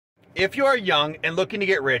If you are young and looking to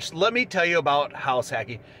get rich, let me tell you about house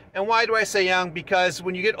hacking. And why do I say young? Because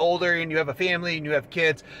when you get older and you have a family and you have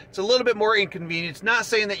kids, it's a little bit more inconvenient. It's not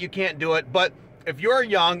saying that you can't do it, but if you're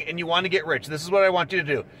young and you want to get rich, this is what I want you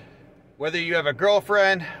to do. Whether you have a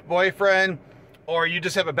girlfriend, boyfriend, or you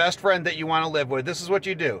just have a best friend that you want to live with, this is what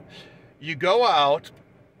you do. You go out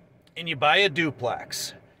and you buy a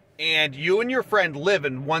duplex, and you and your friend live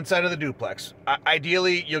in one side of the duplex.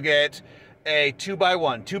 Ideally, you'll get a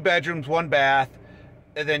 2x1, 2 bedrooms, 1 bath,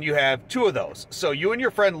 and then you have 2 of those. So you and your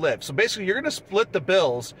friend live. So basically, you're going to split the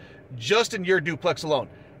bills just in your duplex alone.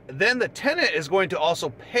 Then the tenant is going to also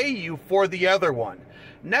pay you for the other one.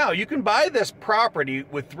 Now, you can buy this property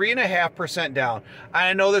with 3.5% down.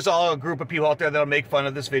 I know there's all a group of people out there that'll make fun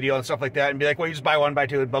of this video and stuff like that and be like, well, you just buy 1, buy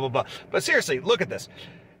 2, and blah, blah, blah. But seriously, look at this.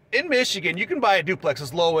 In Michigan, you can buy a duplex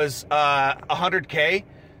as low as $100K.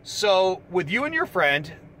 So with you and your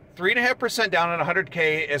friend, 3.5% down on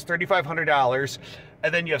 $100K is $3,500.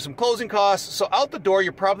 And then you have some closing costs. So out the door,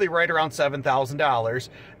 you're probably right around $7,000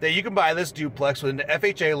 that you can buy this duplex with an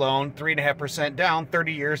FHA loan, 3.5% down,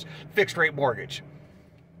 30 years, fixed rate mortgage.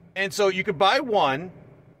 And so you could buy one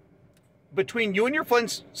between you and your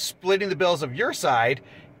friends splitting the bills of your side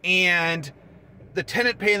and the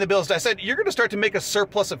tenant paying the bills. I said, you're going to start to make a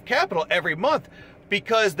surplus of capital every month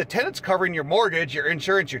because the tenant's covering your mortgage, your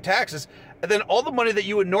insurance, your taxes, and then all the money that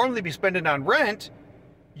you would normally be spending on rent,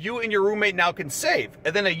 you and your roommate now can save.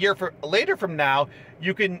 And then a year later from now,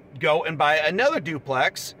 you can go and buy another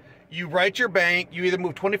duplex. You write your bank, you either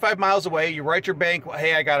move 25 miles away, you write your bank,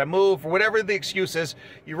 hey, I gotta move, or whatever the excuse is,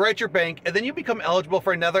 you write your bank, and then you become eligible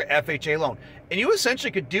for another FHA loan. And you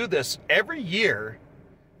essentially could do this every year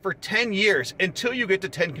for 10 years until you get to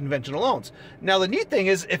 10 conventional loans. Now, the neat thing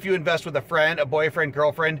is if you invest with a friend, a boyfriend,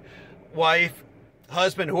 girlfriend, wife,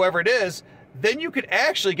 husband, whoever it is, then you could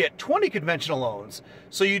actually get 20 conventional loans.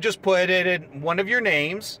 So you just put it in one of your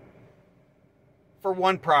names for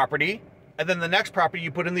one property, and then the next property you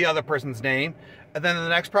put in the other person's name, and then the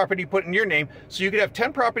next property you put in your name. So you could have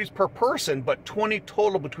 10 properties per person, but 20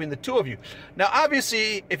 total between the two of you. Now,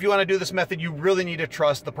 obviously, if you want to do this method, you really need to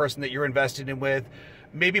trust the person that you're invested in with.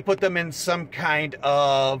 Maybe put them in some kind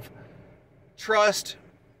of trust.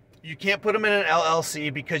 You can't put them in an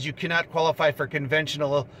LLC because you cannot qualify for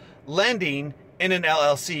conventional lending in an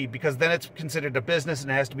LLC because then it's considered a business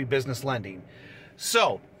and it has to be business lending.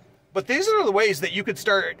 So, but these are the ways that you could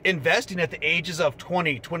start investing at the ages of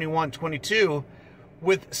 20, 21, 22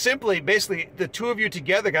 with simply, basically, the two of you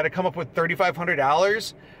together got to come up with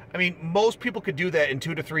 $3,500. I mean, most people could do that in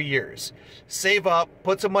 2 to 3 years. Save up,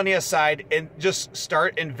 put some money aside, and just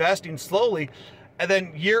start investing slowly. And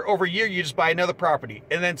then year over year, you just buy another property.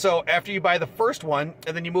 And then so after you buy the first one,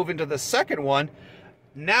 and then you move into the second one,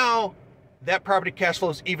 now that property cash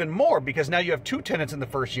flows even more because now you have 2 tenants in the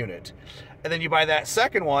first unit. And then you buy that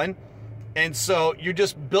second one. And so you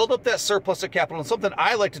just build up that surplus of capital. And something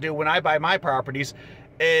I like to do when I buy my properties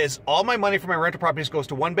is all my money from my rental properties goes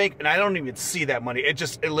to one bank and I don't even see that money.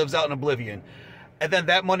 It lives out in oblivion. And then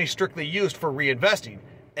that money is strictly used for reinvesting.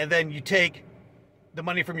 And then you take the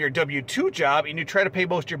money from your W-2 job and you try to pay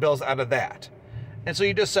most of your bills out of that. And so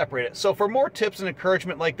you just separate it. So for more tips and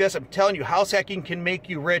encouragement like this, I'm telling you, house hacking can make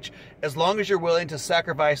you rich as long as you're willing to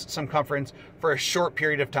sacrifice some comforts for a short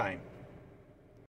period of time.